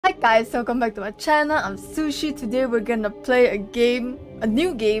Hi guys, welcome back to my channel. I'm Sushi. Today we're gonna play a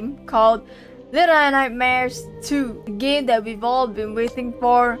new game called Little Nightmares 2. A game that we've all been waiting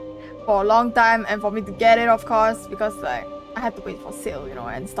for a long time, and for me to get it, of course, because like I had to wait for sale, you know,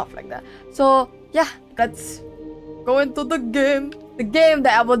 and stuff like that. So yeah, let's go into the game. The game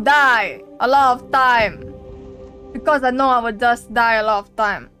that I will die a lot of time, because I know I will just die a lot of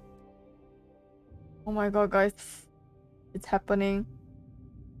time. Oh my god, guys, it's happening.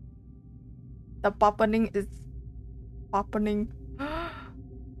 The popping is popping.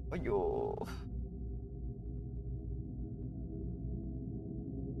 Yo.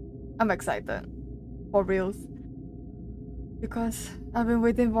 I'm excited. For reals. Because I've been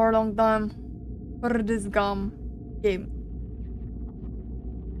waiting for a long time for this game.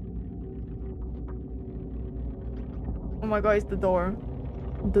 Oh my god, it's the door.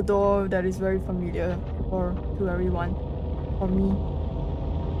 The door that is very familiar to everyone. For me.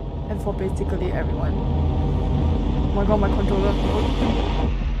 And for basically everyone. Oh my god, my controller.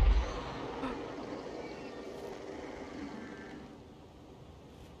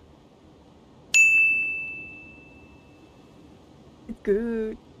 It's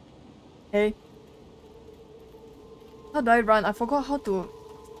good. Hey. How do I run? I forgot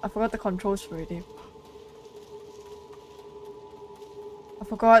the controls already. I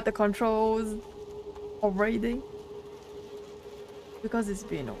forgot the controls already. Because it's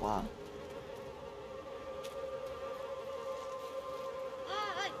been a while.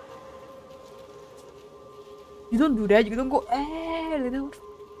 You don't do that, you don't go little.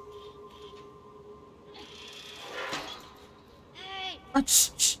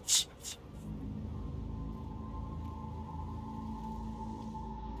 Shh.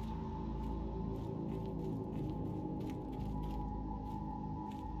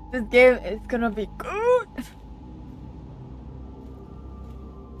 This game is gonna be good.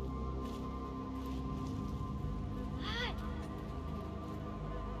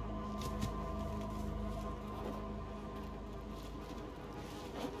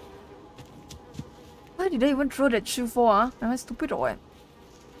 Why did I even throw that shoe for, huh? Am I stupid or what?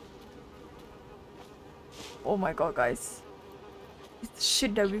 Oh my god, guys. It's the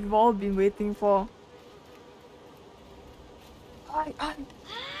shit that we've all been waiting for. Hi.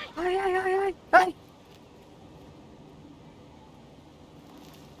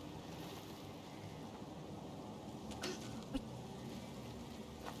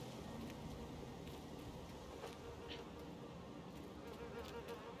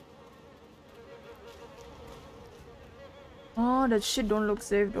 Oh, that shit don't look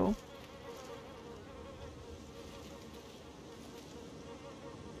safe though.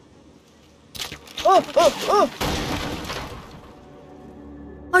 Oh!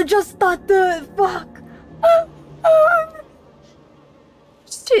 I just started! Fuck!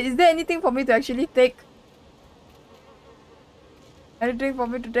 Shit, is there anything for me to actually take? Anything for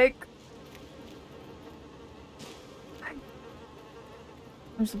me to take?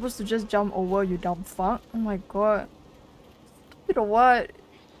 I'm supposed to just jump over, you dumb fuck. Oh my god. Stupid or what?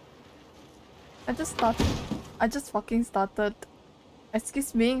 I just fucking started.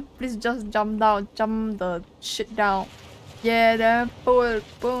 Excuse me, please just jump down, jump the shit down. Yeah, then pull,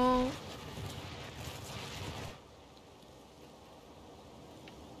 boom.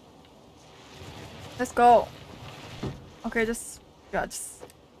 Let's go. Okay, just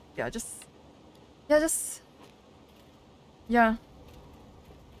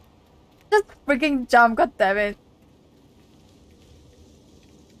freaking jump, god damn it.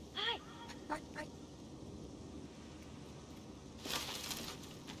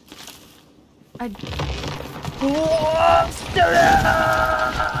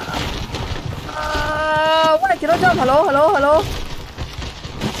 Why I cannot jump? Hello?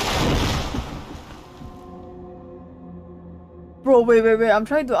 Bro, wait. I'm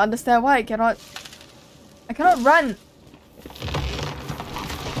trying to understand why I cannot run.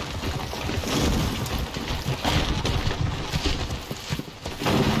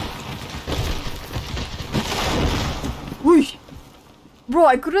 Whoosh. Bro,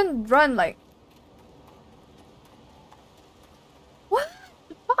 I couldn't run like. What?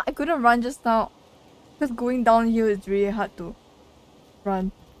 I couldn't run just now. Because going downhill is really hard to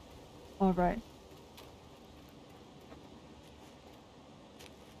run. Alright.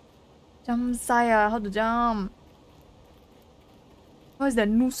 Jump Saya, how to jump? What is that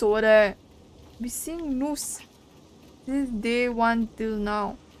noose over there? Be seeing noose since day 1 till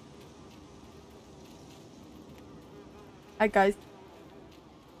now. Hi guys.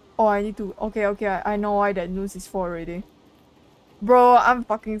 Oh, I need to. Okay, I know why that noose is for already. Bro, I'm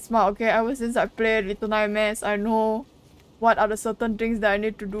fucking smart, okay? Ever since I played Little Nightmares, I know what are the certain things that I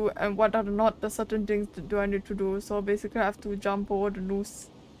need to do and what are not the certain things do I need to do. So basically I have to jump over the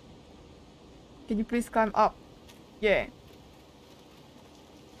noose. Can you please climb up? Yeah.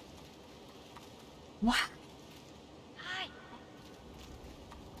 What?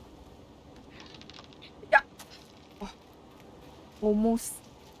 Yeah. Oh, almost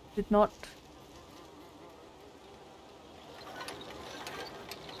did not.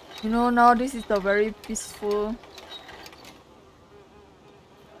 You know, now this is the very peaceful.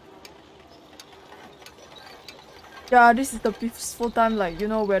 Yeah, this is the peaceful time, like, you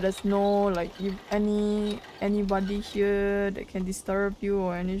know, where there's no, like, if anybody here that can disturb you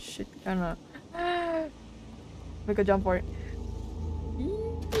or any shit, kinda. Make a jump for it.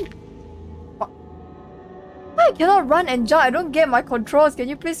 Fuck. I cannot run and jump. I don't get my controls. Can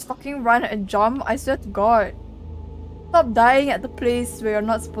you please fucking run and jump? I swear to God. Stop dying at the place where you're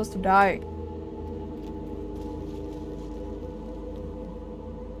not supposed to die.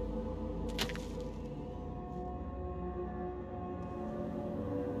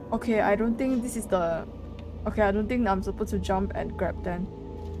 Okay, I don't think this is the... Okay, I don't think I'm supposed to jump and grab then.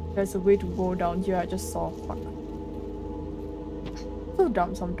 There's a way to go down here, I just saw. Fuck. So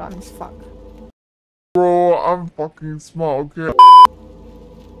dumb sometimes, fuck. Bro, I'm fucking smart, okay?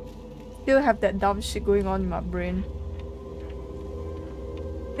 Still have that dumb shit going on in my brain.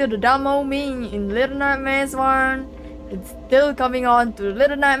 Still the dumb old me in Little Nightmares 1. It's still coming on to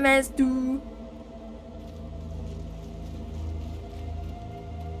Little Nightmares 2.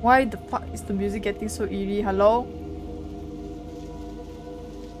 Why the fuck is the music getting so eerie? Hello?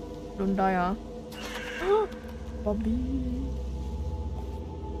 Don't die, huh? Bobby.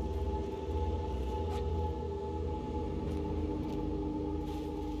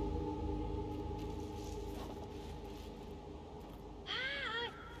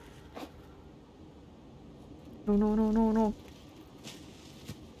 No, no, no, no, no.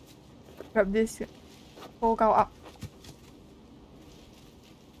 Grab this. Go up.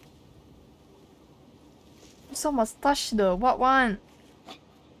 So must touch the what one?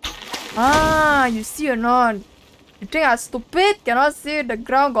 Ah, you see or not? You think I'm stupid? Cannot see the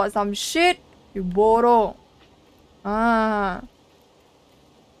ground got some shit? You borrow. Ah.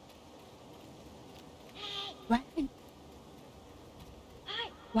 What?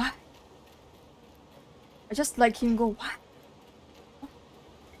 What? I just like him go, what?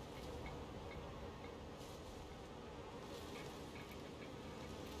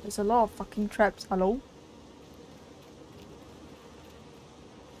 There's a lot of fucking traps. Hello?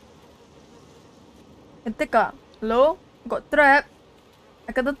 Teka, hello? Got trap.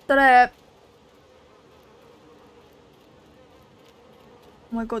 I got a trap.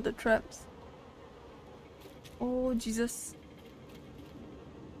 Oh my god, the traps. Oh, Jesus.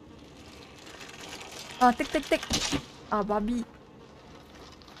 Ah, tick. Ah, babi.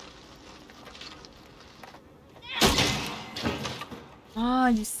 Ah,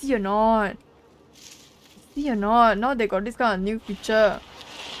 you see or not? You see or not? Now they got this kind of new feature.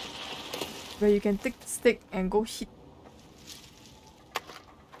 Where you can take the stick and go hit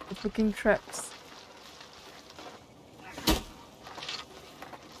the freaking traps.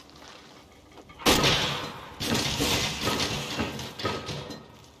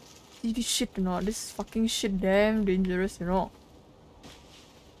 See this shit or not? This fucking shit damn dangerous, you know.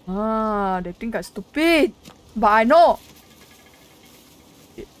 Ah, they think I'm stupid. But I know!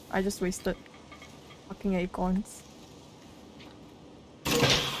 Shit, I just wasted fucking acorns.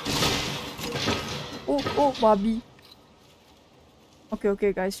 Oh, Bobby.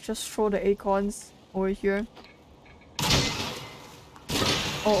 Okay, guys, just throw the acorns over here.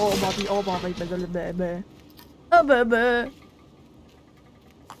 Oh, Bobby, baby. Oh, baby.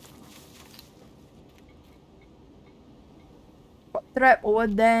 Got trap over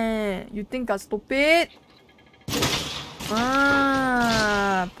there. You think I'm stupid?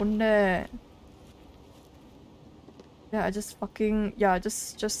 Ah, punde. Yeah, I just fucking... Yeah,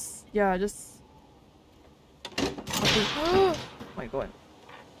 just... Okay. Oh my god.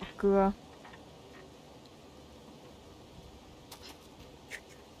 Fucker.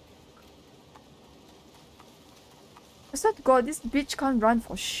 I swear to god, this bitch can't run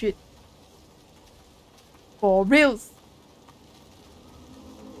for shit. For reals.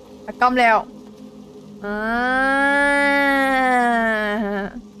 I come now. Ah.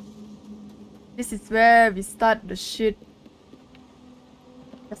 This is where we start the shit.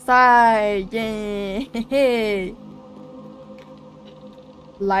 Kasai, yay!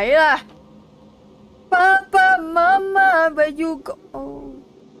 来啦 Papa, Mama, where you go? Oh.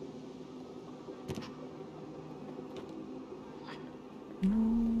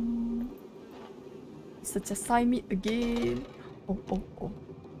 such a sign meet again. Oh, oh, oh.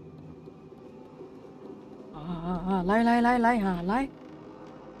 Lie.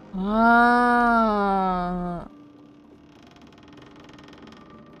 Ah.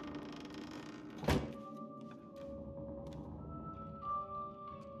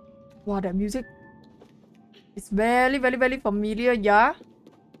 Wow, that music is very, very, very familiar, yeah?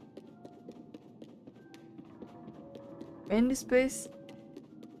 In this place.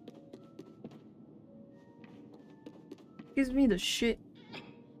 Gives me the shit.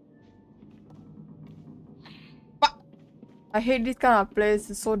 I hate this kind of place,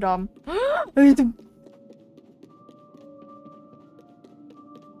 it's so dumb. I need to...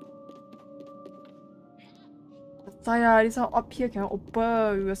 Saya, this one up here can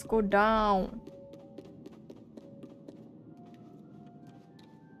open. We must go down.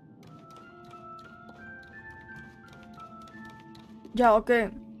 Yeah, okay.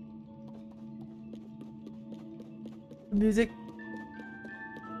 Music.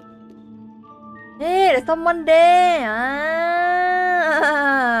 Hey, there's someone there.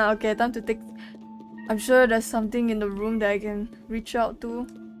 Ah, okay, time to take. I'm sure there's something in the room that I can reach out to.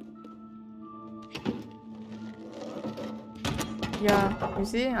 Yeah, you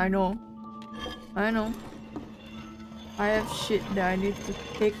see? I know. I have shit that I need to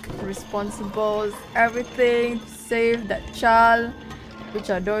take responsible. Everything to save that child, which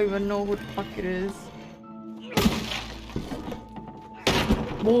I don't even know who the fuck it is.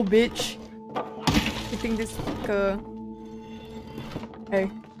 More bitch. Hitting this fucker. Hey.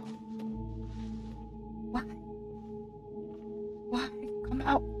 What? Why? Come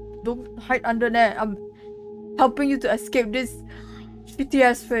out. Don't hide under there. I'm helping you to escape this shitty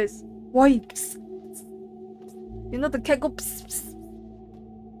ass face. Why? Psst. You know the cat go psst, psst.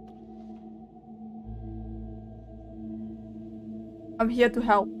 I'm here to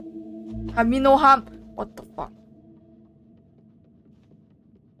help. I mean no harm. What the fuck?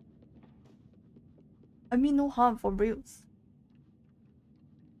 I mean no harm for reals.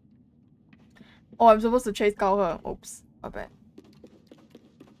 Oh, I'm supposed to chase cow her. Oops, my bad.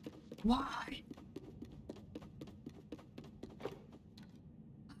 Why?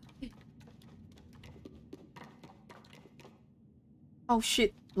 Oh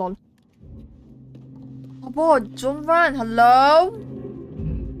shit, lol. Abo, don't run. Hello?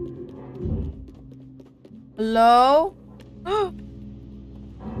 Hello?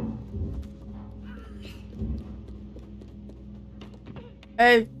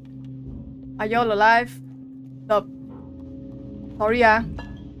 Hey, are y'all alive? Stop. Sorry,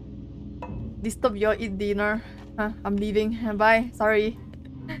 disturb y'all eat dinner. I'm leaving. Bye. Sorry.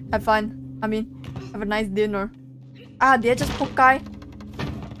 Have fun. I mean, have a nice dinner. Ah, did I just poke guy?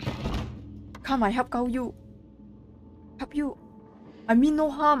 Come, I help you. Help you. I mean no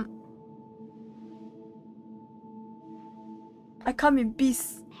harm. I come in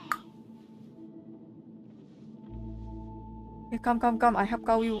peace. Okay, come. I help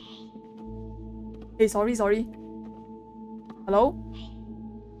you. Hey, sorry. Hello?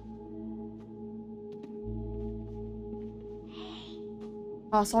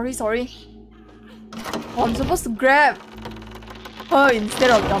 Ah, sorry. Oh, I'm supposed to grab her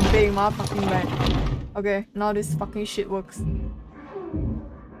instead of jumping. My fucking bad. Okay, now this fucking shit works.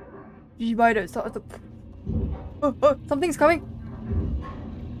 GG by the... Oh, something's coming!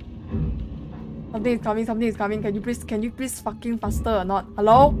 Something is coming. Can you please fucking faster or not?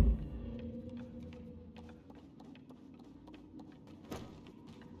 Hello?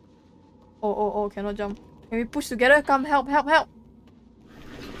 Oh, cannot jump. Can we push together? Come, help!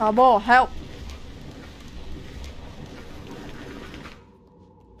 Tabo, help!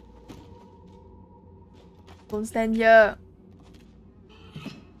 Don't stand here.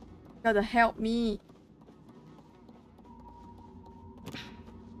 You gotta help me.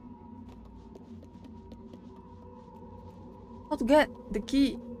 How to get the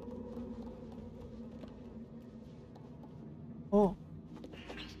key? Oh.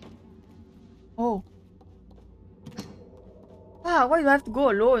 Ah, why do I have to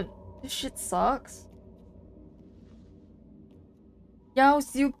go alone? This shit sucks.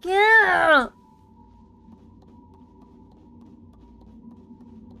 Yes, you can!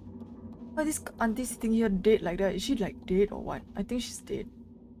 Why is this auntie sitting here dead like that? Is she like dead or what? I think she's dead.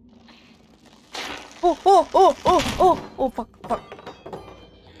 Oh, fuck.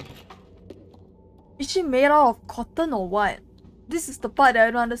 Is she made out of cotton or what? This is the part that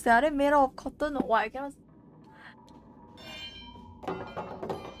I don't understand. Are they made out of cotton or what? I cannot...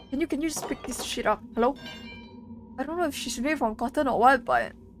 Can you just pick this shit up? Hello? I don't know if she's made from cotton or what,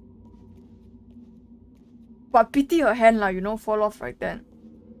 but pity her hand lah, you know, fall off right then.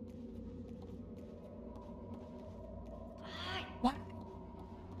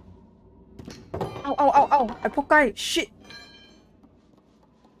 ow, ow, ow. I poke guy. Shit.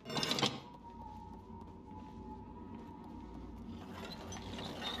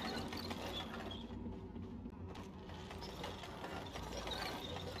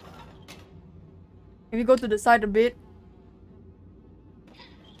 Can we go to the side a bit?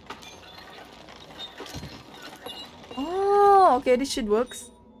 Oh, okay, this shit works.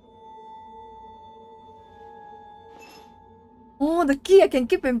 Oh, the key I can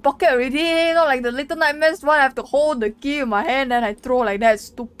keep in pocket already. Not like the Little Nightmares one. I have to hold the key in my hand and I throw like that.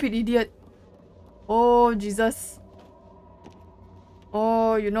 Stupid idiot. Oh, Jesus.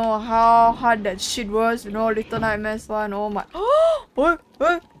 Oh, you know how hard that shit was. You know, Little Nightmares one. Oh my. Oh,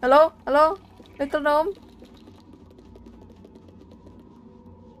 hello, hello, little gnome.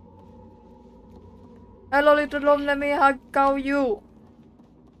 Hello, little gnome. Let me hug you.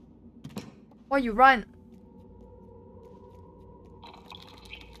 Why you run?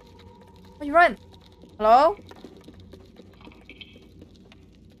 Why you run? Hello?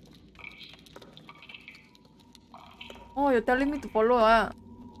 Oh, you're telling me to follow, ah?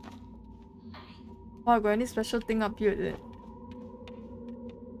 Oh, I got any special thing up here, is it?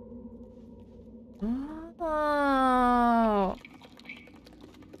 Oh.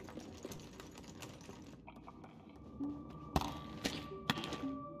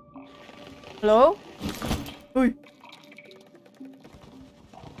 Hello? Ui.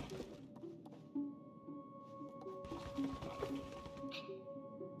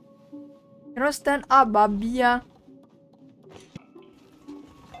 Cannot stand up, Babia.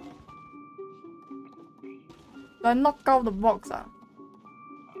 Do I knock out the box, ah?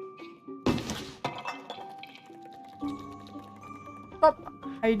 Stop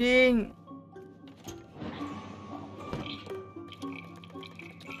hiding.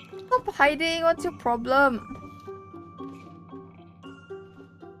 Stop hiding. What's your problem?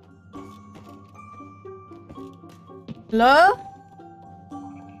 Hello?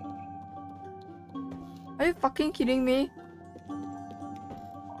 Are you fucking kidding me?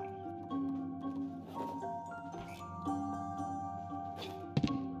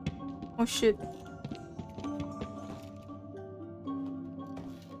 Oh shit.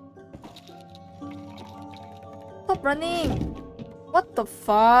 Stop running! What the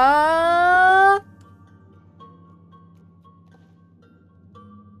fuck?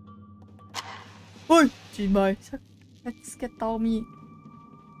 Ôi! Chị mày! Scared tao me.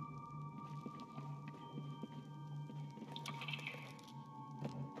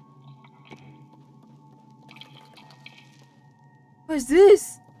 What is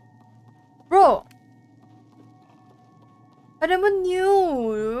this? Bro! I never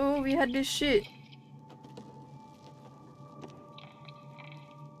knew we had this shit.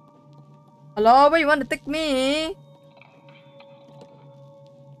 Hello, where you want to take me?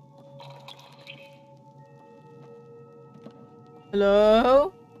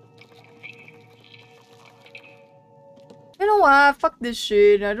 Hello? You know what? Fuck this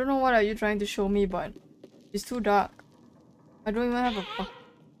shit. I don't know what are you trying to show me, but it's too dark. I don't even have a fuck.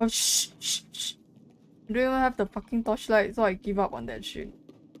 Oh, shh. I don't even have the fucking torchlight, so I give up on that shit.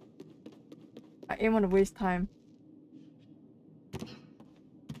 I ain't wanna waste time.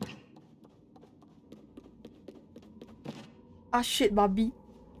 Ah shit, Bobby.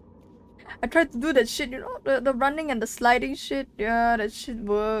 I tried to do that shit, you know, the running and the sliding shit. Yeah, that shit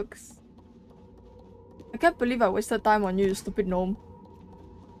works. I can't believe I wasted time on you, you stupid gnome.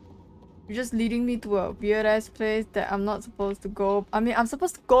 You're just leading me to a weird ass place that I'm not supposed to go. I mean, I'm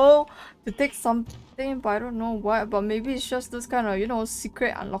supposed to go to take something, but I don't know what. But maybe it's just this kind of, you know,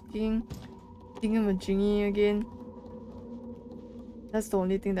 secret unlocking thingamajiggy again. That's the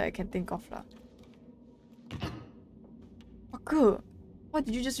only thing that I can think of lah. Fucker! Why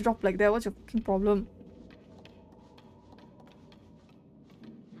did you just drop like that? What's your fucking problem?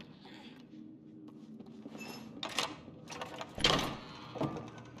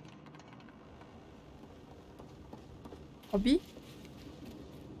 Bobby?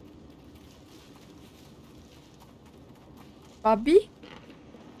 Bobby?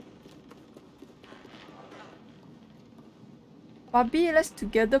 Bobby, let's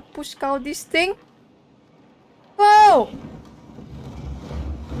together push out this thing. Whoa!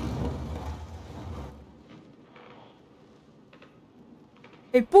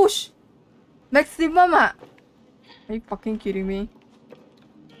 Hey, push! Maximum ah! Are you fucking kidding me?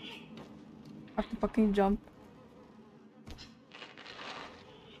 I have to fucking jump.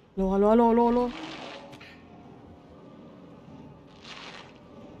 Hello, hello, hello, hello, hello.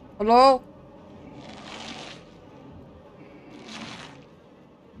 Hello?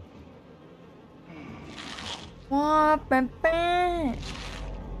 Wah, pempek.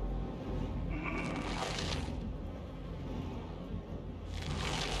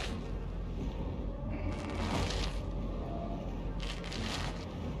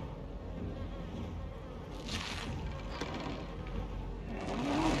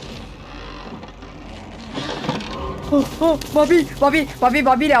 Oh,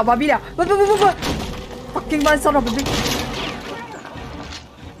 Bobby了不 fucking run, son of a bitch.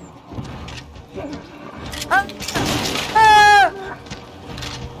 Ah! Ah!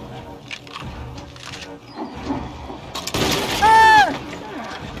 Ah!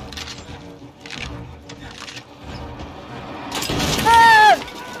 Ah!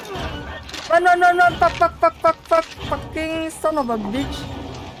 Run, fuck, fucking son of a bitch.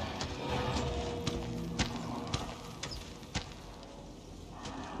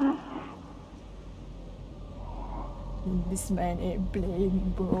 This man ain't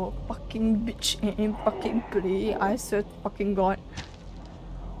playing, bro. Fucking bitch ain't fucking play. I swear to fucking God.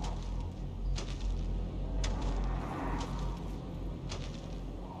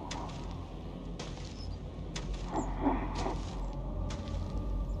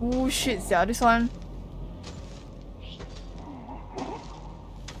 Oh shit, yeah, this one.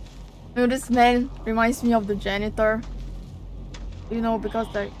 You know, this man reminds me of the janitor. You know, because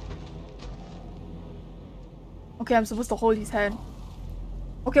like... Okay, I'm supposed to hold his hand.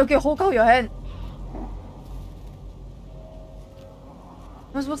 Okay, hold out your hand.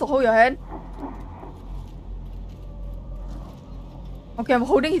 I'm supposed to hold your hand. Okay, I'm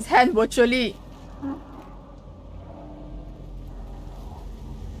holding his hand virtually.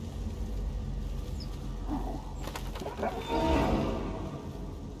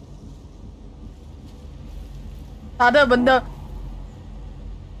 Tak ada benda.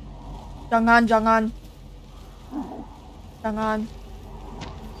 Jangan.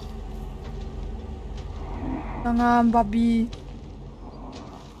 Jangan, babi.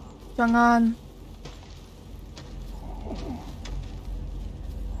 Jangan.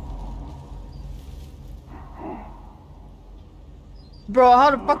 Bro,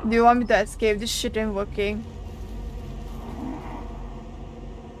 how the fuck do you want me to escape? This shit ain't working.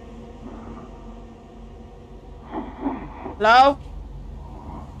 Hello?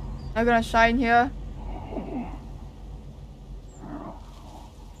 I'm gonna shine here.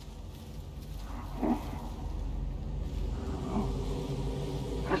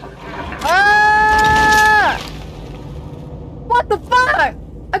 Ah! What the fuck?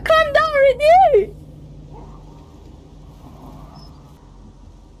 I climbed down already!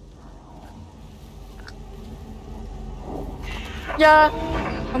 Yeah,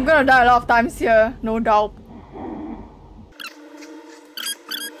 I'm gonna die a lot of times here, no doubt.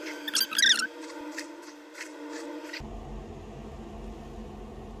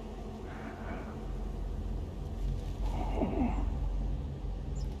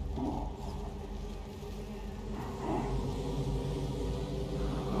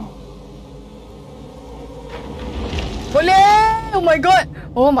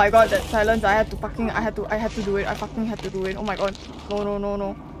 Oh my god, that silence. I had to do it. I fucking had to do it. Oh my god.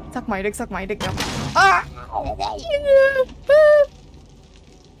 No. Suck my dick. Yeah. Ah!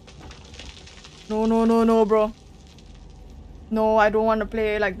 No, bro. No, I don't want to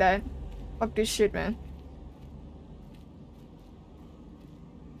play like that. Fuck this shit, man.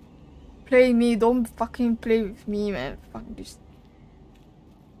 Play me. Don't fucking play with me, man. Fuck this.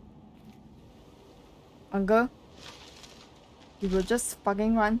 Uncle? You will just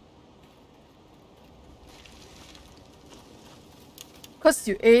fucking run. Cause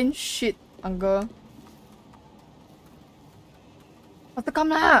you ain't shit, uncle. Faster come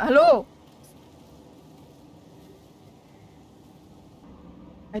lah, hello?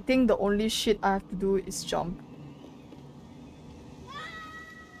 I think the only shit I have to do is jump.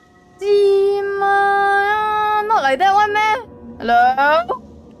 Not like that one, man. Hello?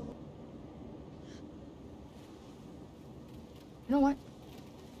 You know what?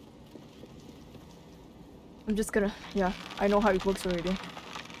 I'm just gonna... Yeah, I know how it works already.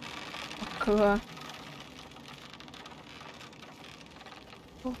 Okay.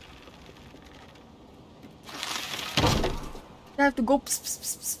 Oh. I have to go pss, pss,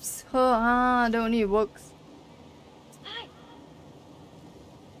 pss, pss, pss. That only works.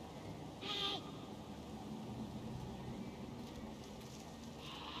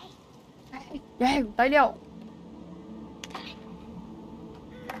 Yeah, 来了.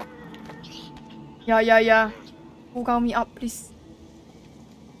 Yeah. Who got me up, please?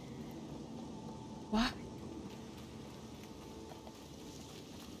 What?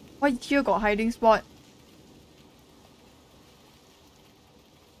 Why here got hiding spot?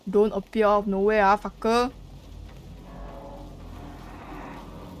 Don't appear out of nowhere, fucker.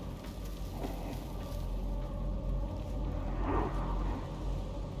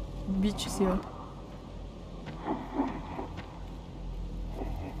 Bitch is here.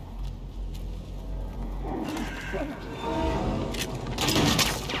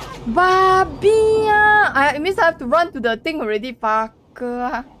 Babia! It means I have to run to the thing already,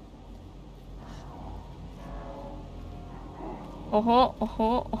 fucker. Oh.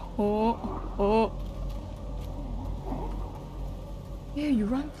 Yeah, you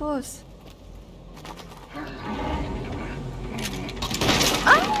run first.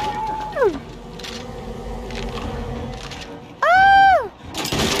 Ah!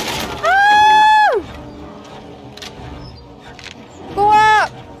 Go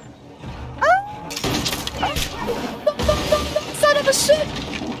up! Son of a shit!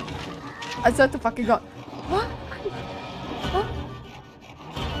 I swear to fucking god. What? What?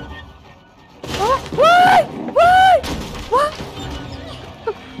 Oh, why? Why? What?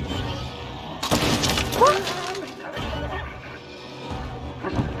 What?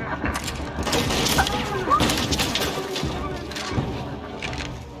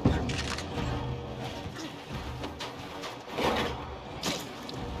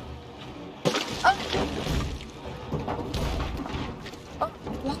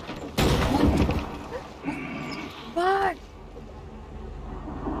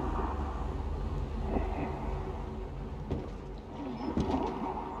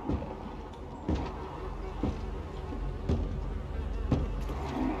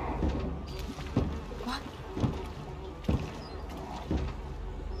 What?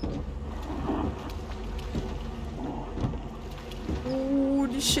 Oh,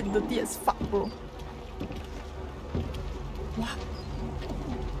 this shit dirty as fuck, bro. What?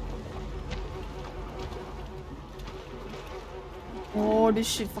 Oh, this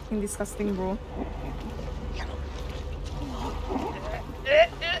shit fucking disgusting, bro.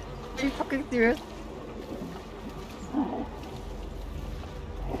 Are you fucking serious? Oh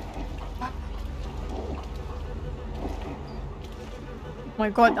my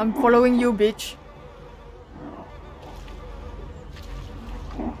god, I'm following you, bitch.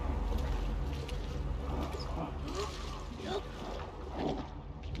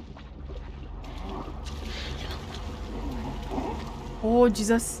 Oh,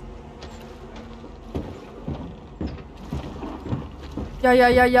 Jesus.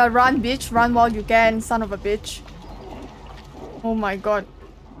 Yeah. Run, bitch. Run while you can, son of a bitch. Oh my god.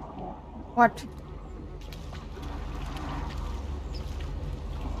 What?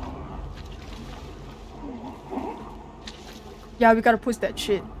 Yeah, we gotta push that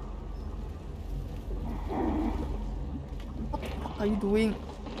shit. What the fuck are you doing?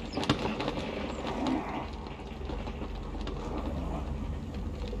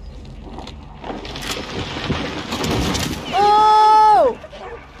 Oh!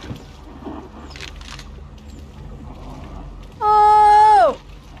 Oh!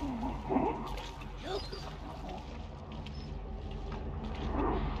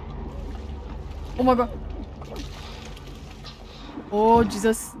 Oh my god. Oh,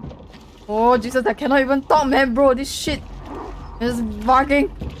 Jesus. Oh, Jesus, I cannot even talk, man, bro. This shit is barking.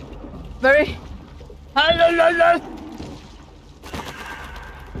 Very...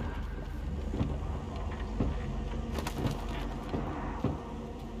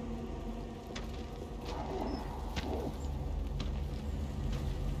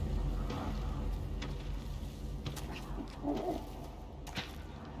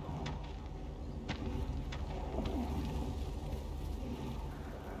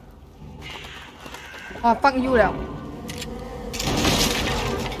 Oh, fuck you now.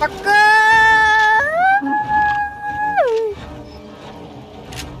 Fucker!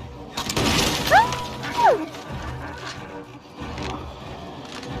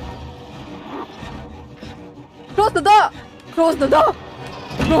 Close the door! Close the door!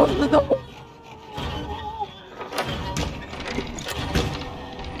 Close the door!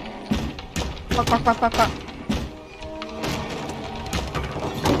 Fuck.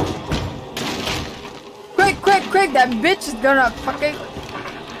 Quick, that bitch is gonna fucking...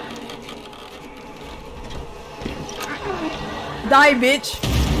 Die, bitch!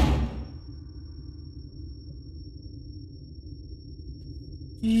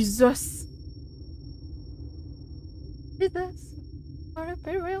 Jesus. Jesus. Alright,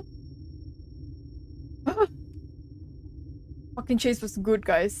 very real. Fucking chase was good,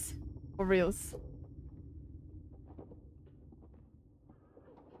 guys. For reals.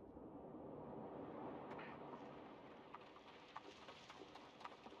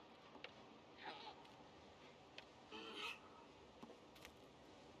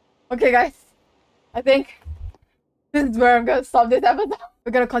 Okay, guys. I think this is where I'm gonna stop this episode.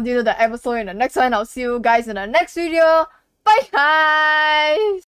 We're gonna continue the episode in the next one. I'll see you guys in the next video. Bye, guys!